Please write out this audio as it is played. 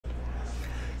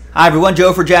Hi everyone,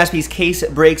 Joe for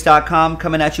JaspysCaseBreaks.com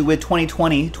coming at you with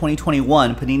 2020-2021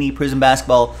 Panini Prism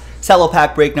Basketball Cello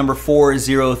Pack Break number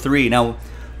 403. Now,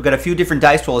 we've got a few different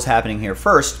dice rolls happening here.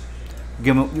 First,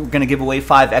 we're going to give away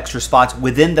 5 extra spots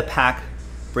within the pack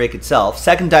break itself.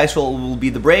 Second dice roll will be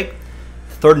the break.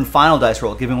 Third and final dice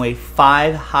roll, giving away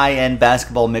 5 high-end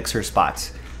basketball mixer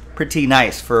spots. Pretty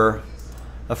nice for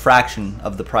a fraction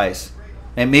of the price.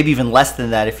 And maybe even less than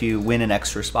that if you win an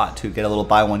extra spot to get a little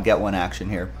buy one, get one action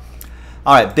here.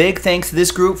 All right, big thanks to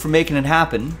this group for making it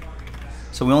happen.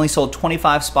 So we only sold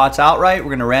 25 spots outright.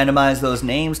 We're going to randomize those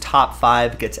names. Top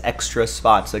 5 gets extra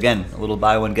spots. Again, a little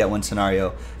buy one, get one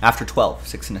scenario after 12.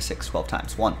 6 and a 6, 12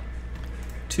 times. 1,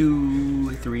 2,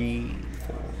 3,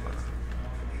 4,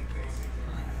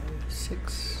 5,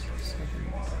 6,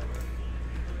 7.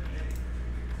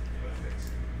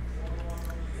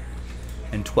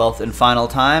 And 12th and final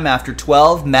time. After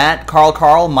 12, Matt,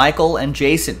 Carl, Michael, and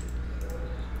Jason.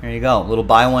 There you go. A little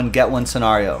buy one, get one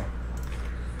scenario.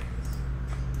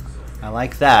 I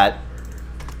like that.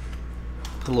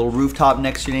 Put a little rooftop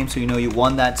next to your name so you know you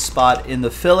won that spot in the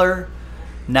filler.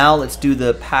 Now let's do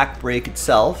the pack break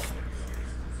itself.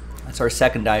 That's our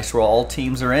second dice roll. All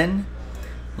teams are in.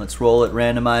 Let's roll it,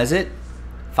 randomize it.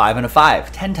 5 and a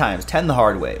 5. 10 times. 10 the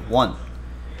hard way. 1,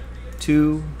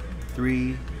 2,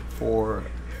 3, 4,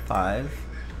 5,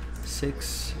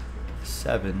 6,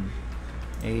 7,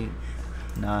 8,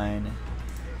 9,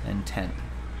 and 10.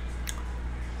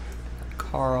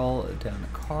 Carl down to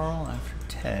Carl after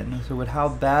 10. So with how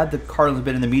bad the Cardinals have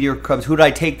been in the Meteor Cubs, who did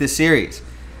I take this series?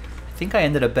 I think I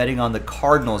ended up betting on the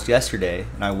Cardinals yesterday,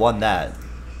 and I won that.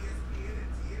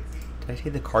 Did I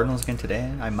take the Cardinals again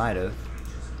today? I might have.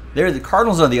 The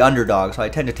Cardinals are the underdogs, so I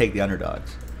tend to take the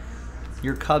underdogs.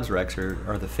 Your Cubs, Rex,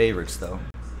 are the favorites, though.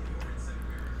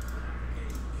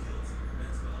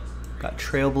 Got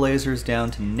Trailblazers down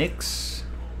to Knicks.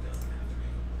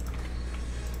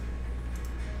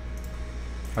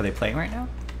 Are they playing right now?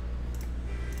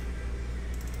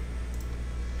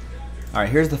 All right,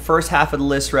 here's the first half of the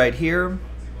list right here.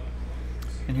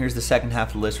 And here's the second half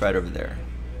of the list right over there.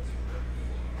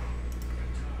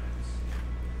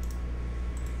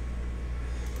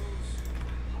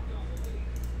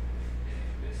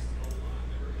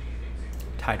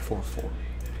 Tied 4-4.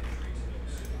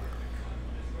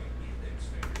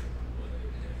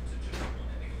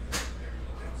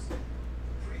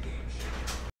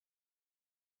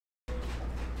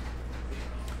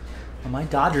 My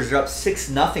Dodgers are up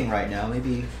 6-0 right now.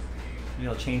 Maybe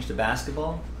I'll change to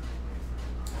basketball.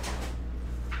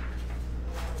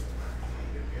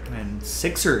 And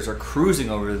Sixers are cruising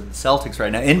over the Celtics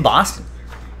right now in Boston.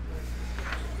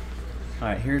 All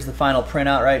right, here's the final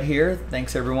printout right here.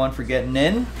 Thanks everyone for getting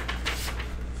in.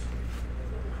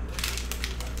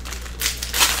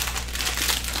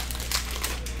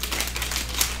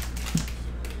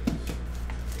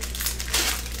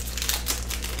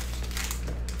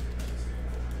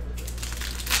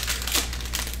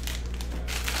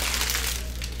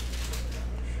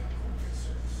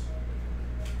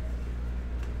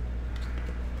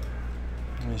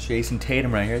 There's Jason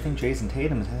Tatum right here. I think Jason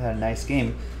Tatum has had a nice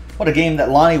game. What a game that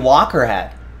Lonnie Walker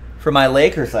had for my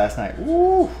Lakers last night.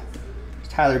 Woo!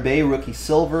 Tyler Bay, rookie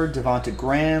silver. Devonta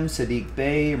Graham, Sadiq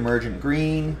Bey, emergent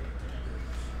green.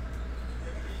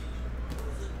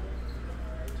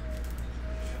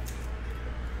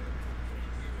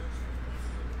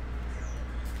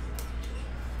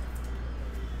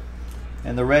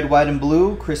 And the red, white, and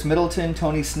blue, Chris Middleton,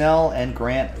 Tony Snell, and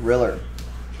Grant Riller.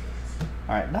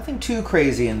 All right, nothing too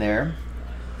crazy in there.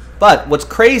 But what's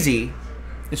crazy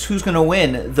is who's going to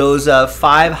win those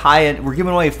 5 high-end. We're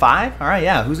giving away 5? All right,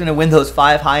 yeah. Who's going to win those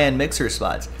 5 high-end mixer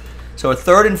spots? So a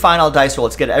third and final dice roll.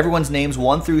 Let's get everyone's names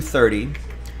 1 through 30.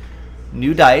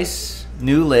 New dice,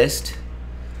 new list,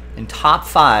 and top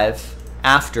 5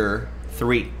 after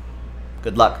 3.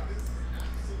 Good luck.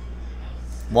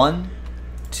 1,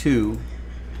 2,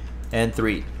 and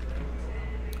 3.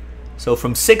 So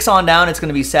from 6 on down, it's going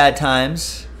to be sad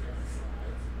times.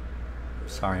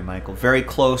 Sorry, Michael. Very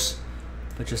close,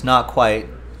 but just not quite.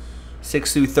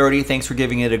 6 through 30, thanks for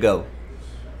giving it a go.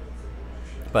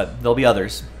 But there'll be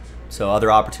others, so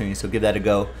other opportunities, so give that a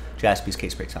go.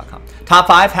 JaspysCaseBreaks.com. Top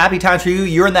 5, happy times for you.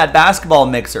 You're in that basketball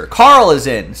mixer. Carl is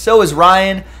in. So is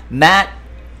Ryan, Matt,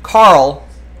 Carl,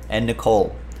 and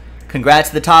Nicole. Congrats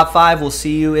to the top 5. We'll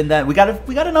see you in that. We got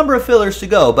a number of fillers to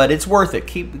go, but it's worth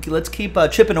it. Let's keep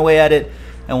chipping away at it,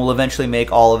 and we'll eventually make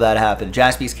all of that happen.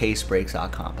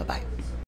 JaspysCaseBreaks.com. Bye-bye.